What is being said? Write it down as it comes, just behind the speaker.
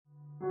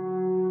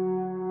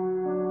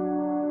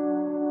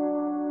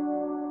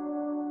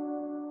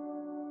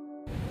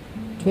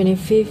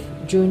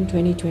25th June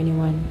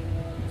 2021,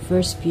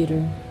 1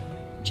 Peter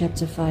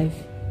chapter 5,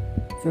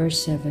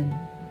 verse 7.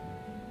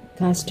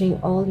 Casting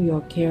all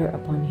your care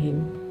upon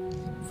him,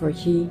 for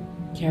he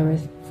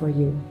careth for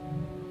you.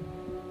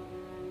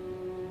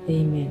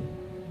 Amen.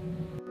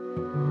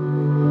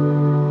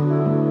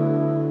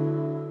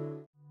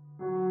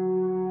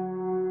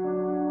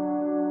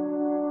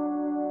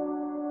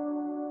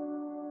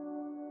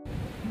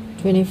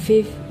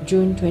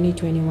 June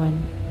 2021,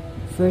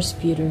 1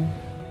 Peter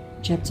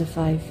chapter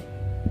 5,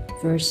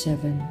 verse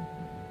 7.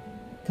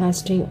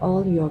 Casting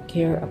all your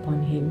care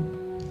upon him,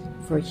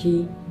 for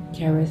he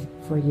careth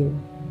for you.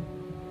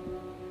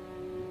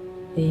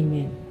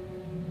 Amen.